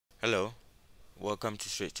Hello, welcome to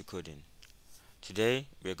Straight to Coding. Today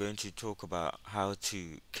we're going to talk about how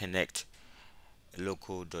to connect a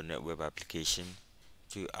local .NET web application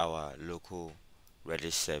to our local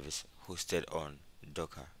Redis service hosted on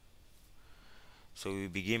Docker. So we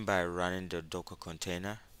begin by running the Docker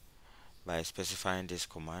container by specifying this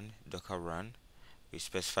command docker run. We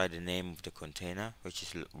specify the name of the container, which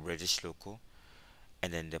is Redis local,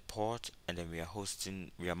 and then the port, and then we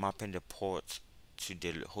are mapping the port to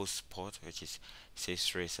the host port, which is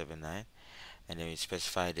 6379, and then we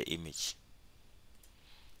specify the image.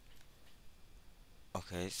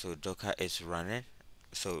 Okay, so Docker is running,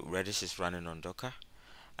 so Redis is running on Docker,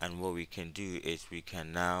 and what we can do is we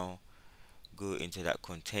can now go into that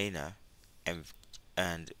container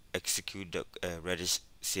and execute the Redis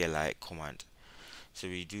CLI command. So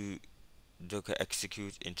we do docker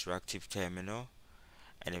execute interactive terminal,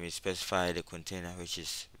 and then we specify the container, which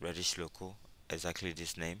is Redis local, exactly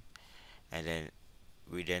this name, and then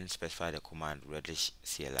we then specify the command Redis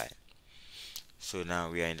CLI. So now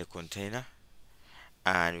we are in the container,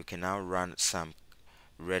 and we can now run some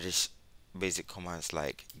Redis basic commands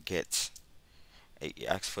like get. It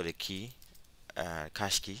asks for the key,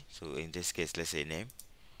 cache key. So in this case, let's say name.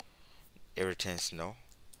 It returns no.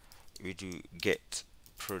 We do get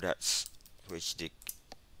products, which it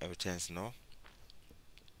returns no.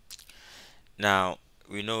 Now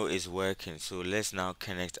we know it's working, so let's now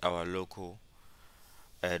connect our local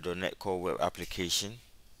 .NET Core web application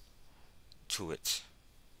to it.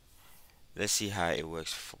 Let's see how it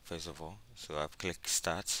works first of all. So I've clicked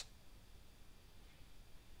start.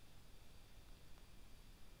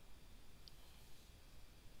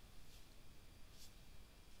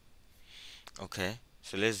 Okay,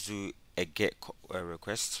 so let's do a get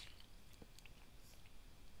request.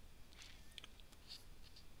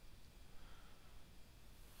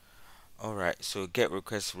 Alright, so get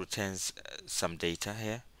request returns some data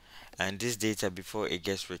here, and this data, before it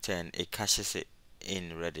gets returned, it caches it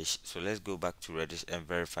in Redis. So let's go back to Redis and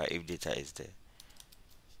verify if data is there.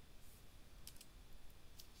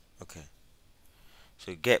 Okay,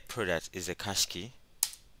 so get product is a cache key,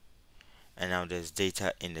 and now there's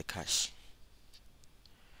data in the cache,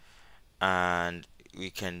 and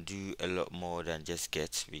we can do a lot more than just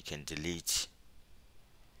get. We can delete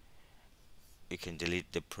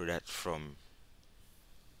the product from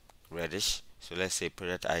Redis. So let's say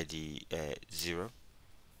product ID 0.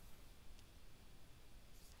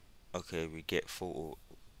 Okay, we get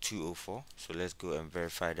 204. So let's go and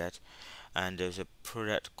verify that. And there's a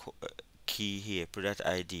key here, product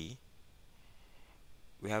ID.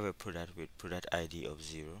 We have a product with product ID of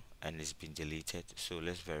 0, and it's been deleted. So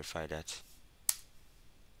let's verify that.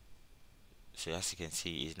 So as you can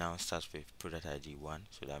see, it now starts with product ID 1,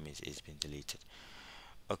 so that means it's been deleted.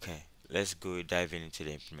 Okay, let's go dive into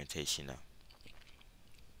the implementation now.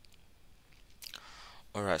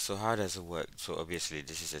 Alright, so how does it work? So obviously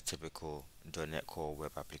this is a typical .NET Core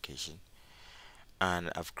web application,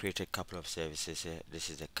 and I've created a couple of services here. This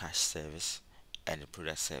is the cache service and the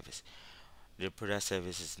product service. The product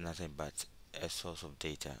service is nothing but a source of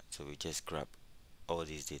data, so we just grab all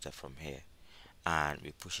these data from here and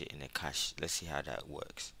we push it in a cache. Let's see how that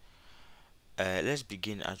works. Let's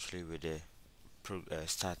begin actually with the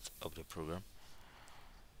start of the program.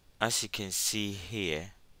 As you can see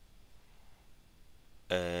here,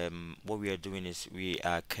 what we are doing is we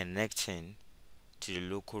are connecting to the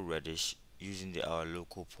local Redis using our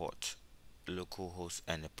local port, local host,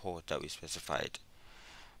 and the port that we specified.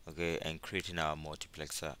 Okay, and creating our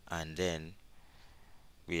multiplexer, and then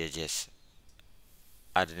we are just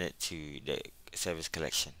adding it to the service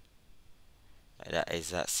collection. That is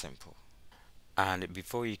that simple. And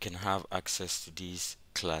before you can have access to these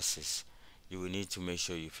classes, you will need to make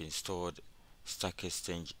sure you've installed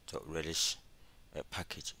stackexchange.redis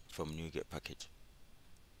package from NuGet package,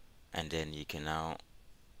 and then you can now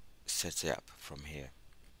set it up from here.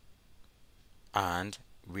 And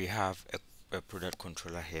we have a product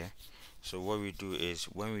controller here. So what we do is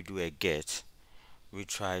when we do a get, we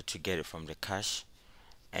try to get it from the cache,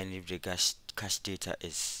 and if the cache data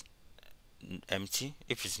is empty,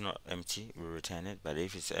 if it's not empty, we return it, but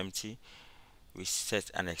if it's empty, we set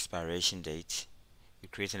an expiration date. We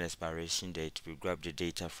create an expiration date, we grab the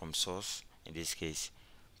data from source, in this case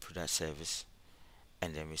product service,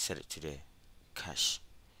 and then we set it to the cache.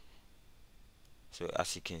 So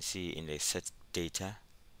as you can see in the set data,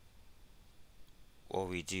 what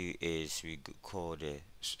we do is we call the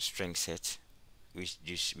string set, we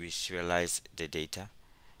serialize the data,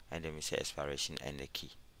 and then we set expiration and the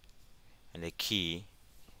key. And the key,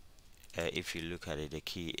 if you look at it, the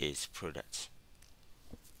key is product.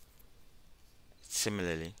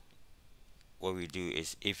 Similarly, what we do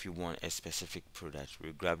is, if you want a specific product,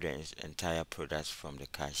 we grab the entire product from the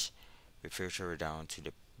cache, we filter it down to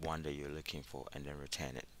the one that you're looking for, and then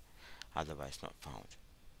return it, otherwise not found.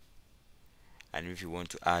 And if you want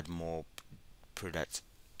to add more products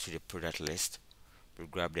to the product list, we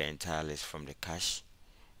grab the entire list from the cache,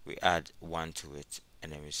 we add one to it,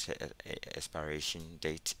 and then we set a expiration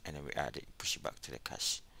date, and then we add it, push it back to the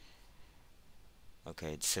cache.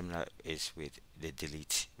 Okay, similar is with the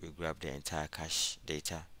delete. We grab the entire cache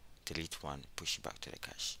data, delete one, push it back to the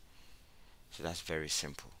cache. So that's very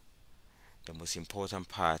simple. The most important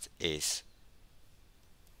part is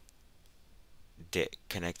the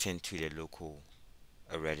connecting to the local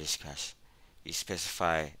Redis cache. You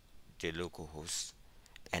specify the local host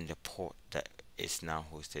and the port that is now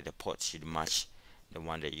hosted. The port should match the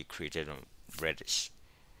one that you created on Redis.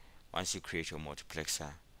 Once you create your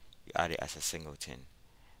multiplexer, you add it as a singleton,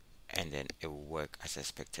 and then it will work as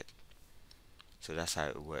expected. So that's how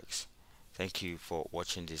it works. Thank you for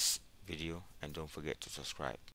watching this video, and don't forget to subscribe.